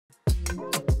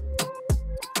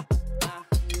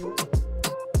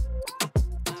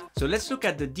So let's look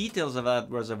at the details of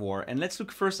that reservoir, and let's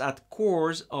look first at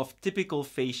cores of typical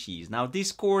facies. Now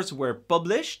these cores were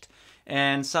published,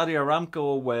 and Saudi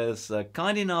Aramco was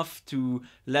kind enough to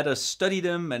let us study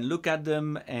them and look at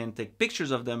them and take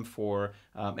pictures of them for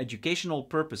educational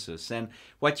purposes. And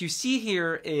what you see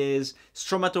here is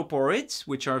stromatoporids,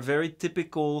 which are very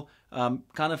typical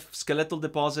kind of skeletal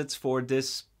deposits for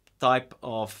this type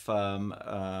of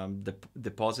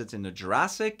deposits in the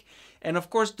Jurassic. And of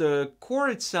course the core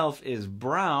itself is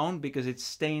brown because it's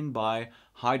stained by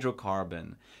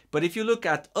hydrocarbon. But if you look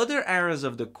at other areas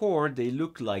of the core, they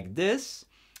look like this.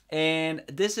 And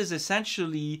this is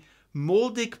essentially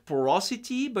moldic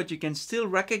porosity, but you can still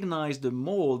recognize the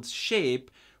mold's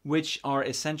shape, which are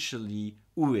essentially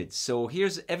ooids. So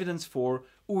here's evidence for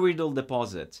ooidal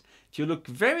deposits. If you look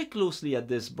very closely at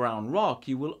this brown rock,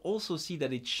 you will also see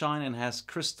that it shines and has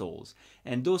crystals,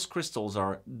 and those crystals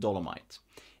are dolomite.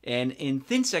 And in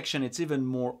thin section, it's even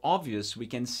more obvious. We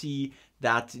can see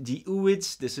that the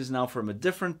ooids, this is now from a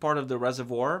different part of the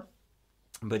reservoir,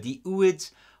 but the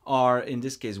ooids are in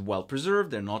this case well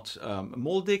preserved. They're not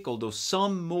moldic, although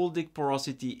some moldic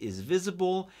porosity is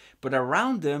visible, but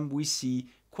around them we see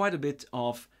quite a bit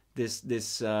of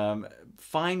this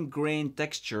fine-grained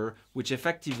texture, which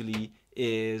effectively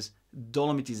is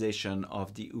dolomitization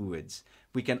of the ooids.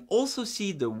 We can also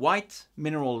see the white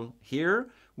mineral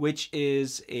here, which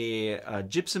is a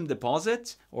gypsum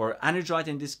deposit, or anhydrite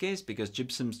in this case, because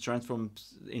gypsum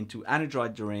transforms into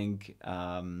anhydrite during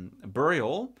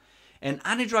burial. And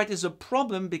anhydrite is a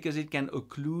problem because it can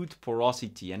occlude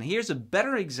porosity. And here's a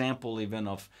better example even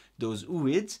of those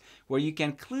ooids, where you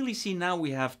can clearly see now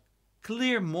we have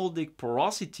clear moldic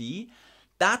porosity.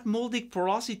 That moldic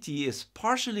porosity is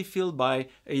partially filled by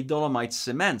a dolomite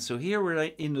cement. So here we're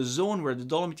in a zone where the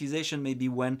dolomitization maybe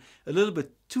went a little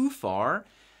bit too far.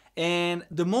 And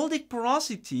the moldic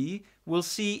porosity we'll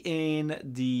see in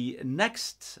the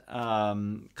next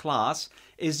class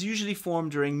is usually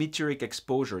formed during meteoric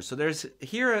exposure. So there's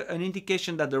here an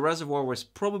indication that the reservoir was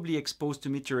probably exposed to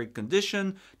meteoric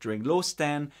condition during low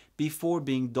stand before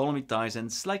being dolomitized,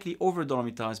 and slightly over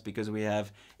dolomitized because we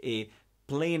have a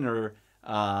planar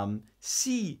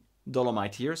sea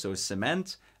dolomite here, so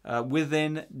cement,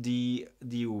 within the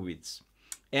ooids.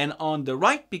 And on the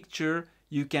right picture,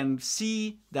 you can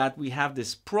see that we have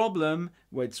this problem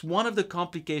where it's one of the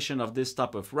complications of this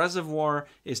type of reservoir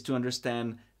is to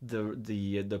understand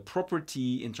the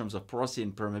property in terms of porosity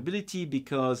and permeability,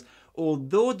 because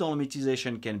although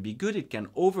dolomitization can be good, it can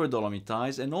over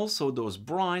dolomitize, and also those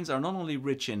brines are not only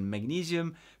rich in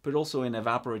magnesium but also in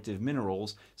evaporative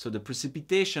minerals. So the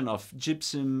precipitation of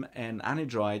gypsum and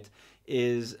anhydrite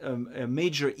is a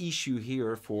major issue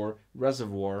here for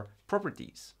reservoir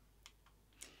properties.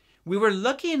 We were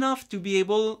lucky enough to be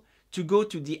able to go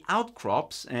to the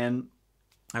outcrops, and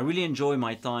I really enjoy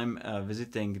my time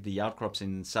visiting the outcrops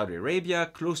in Saudi Arabia,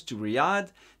 close to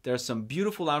Riyadh. There are some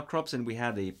beautiful outcrops, and we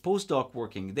had a postdoc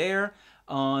working there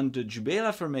on the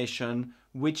Jubaila Formation,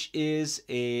 which is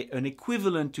an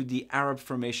equivalent to the Arab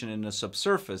Formation in the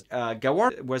subsurface.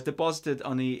 Gawar was deposited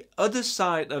on the other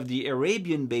side of the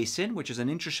Arabian Basin, which is an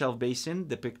intershelf basin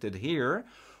depicted here.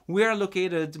 We are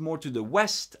located more to the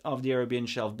west of the Arabian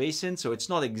Shelf Basin, so it's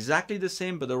not exactly the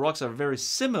same, but the rocks are very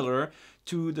similar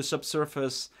to the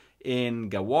subsurface in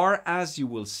Gawar, as you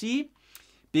will see,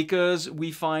 because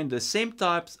we find the same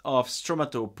types of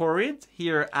stromatoporid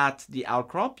here at the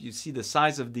outcrop. You see the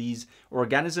size of these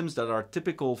organisms that are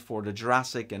typical for the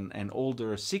Jurassic and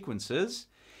older sequences.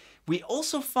 We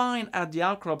also find at the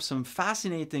outcrop some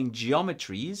fascinating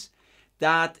geometries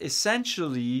that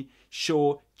essentially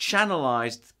show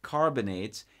channelized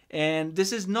carbonates. And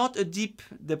this is not a deep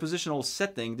depositional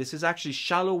setting. This is actually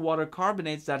shallow water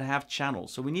carbonates that have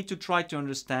channels. So we need to try to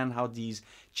understand how these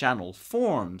channels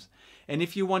forms. And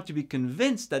if you want to be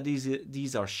convinced that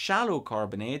these are shallow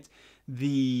carbonates,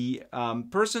 the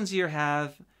persons here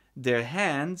have their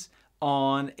hands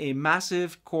on a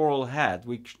massive coral head,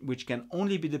 which can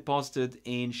only be deposited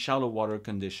in shallow water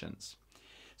conditions.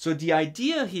 So the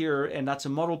idea here, and that's a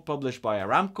model published by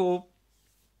Aramco,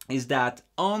 is that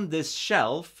on this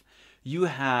shelf you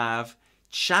have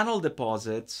channel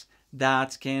deposits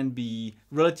that can be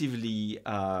relatively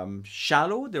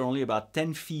shallow. They're only about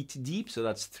 10 feet deep, so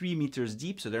that's 3 meters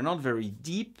deep. So they're not very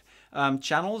deep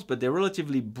channels, but they're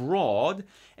relatively broad.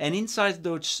 And inside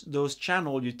those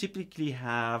channels, you typically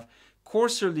have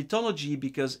coarser lithology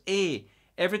because A,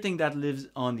 everything that lives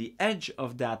on the edge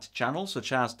of that channel,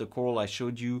 such as the coral I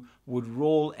showed you, would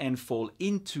roll and fall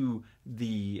into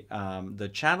the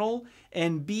channel.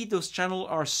 And B, those channels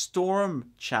are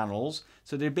storm channels.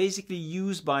 So they're basically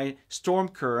used by storm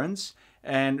currents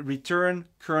and return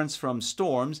currents from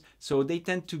storms. So they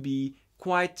tend to be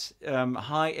quite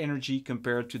high energy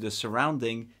compared to the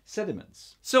surrounding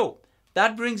sediments. So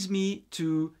that brings me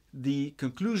to the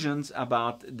conclusions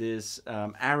about this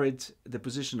arid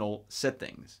depositional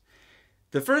settings.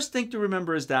 The first thing to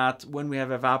remember is that when we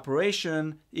have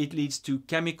evaporation, it leads to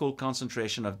chemical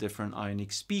concentration of different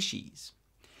ionic species.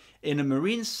 In a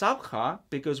marine sabkha,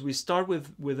 because we start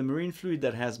with a marine fluid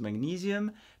that has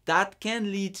magnesium, that can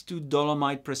lead to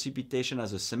dolomite precipitation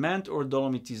as a cement or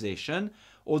dolomitization,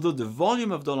 although the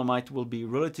volume of dolomite will be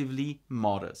relatively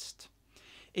modest.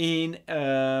 In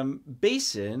a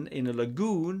basin, in a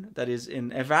lagoon that is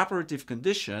in evaporative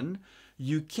condition,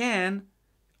 you can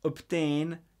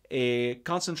obtain a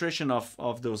concentration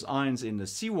of those ions in the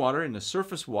seawater, in the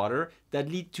surface water, that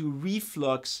lead to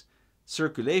reflux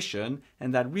circulation,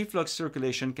 and that reflux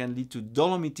circulation can lead to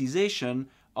dolomitization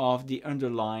of the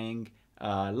underlying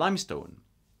limestone.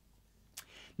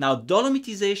 Now,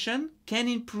 dolomitization can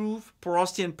improve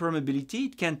porosity and permeability.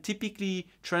 It can typically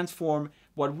transform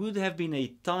what would have been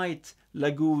a tight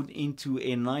lagoon into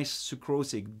a nice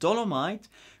sucrosic dolomite,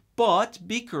 but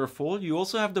be careful, you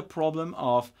also have the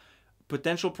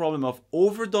potential problem of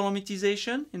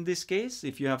over-dolomitization in this case,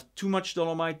 if you have too much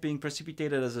dolomite being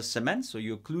precipitated as a cement, so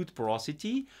you occlude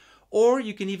porosity, or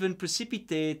you can even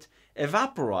precipitate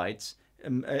evaporites,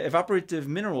 evaporative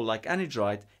mineral like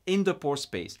anhydrite in the pore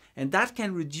space, and that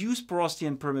can reduce porosity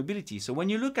and permeability. So when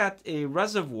you look at a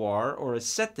reservoir or a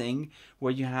setting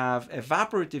where you have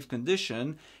evaporative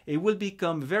condition, it will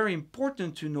become very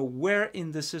important to know where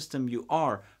in the system you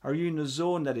are. Are you in a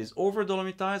zone that is over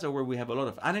dolomitized, or where we have a lot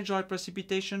of anhydrite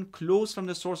precipitation close from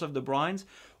the source of the brines,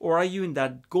 or are you in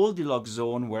that Goldilocks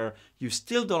zone where you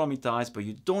still dolomitize but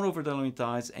you don't over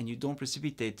dolomitize and you don't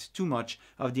precipitate too much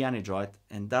of the anhydrite,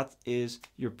 and that is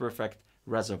your perfect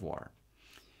reservoir.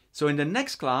 So in the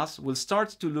next class, we'll start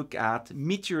to look at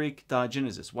meteoric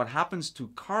diagenesis, what happens to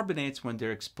carbonates when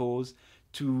they're exposed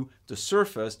to the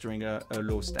surface during a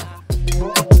low stand.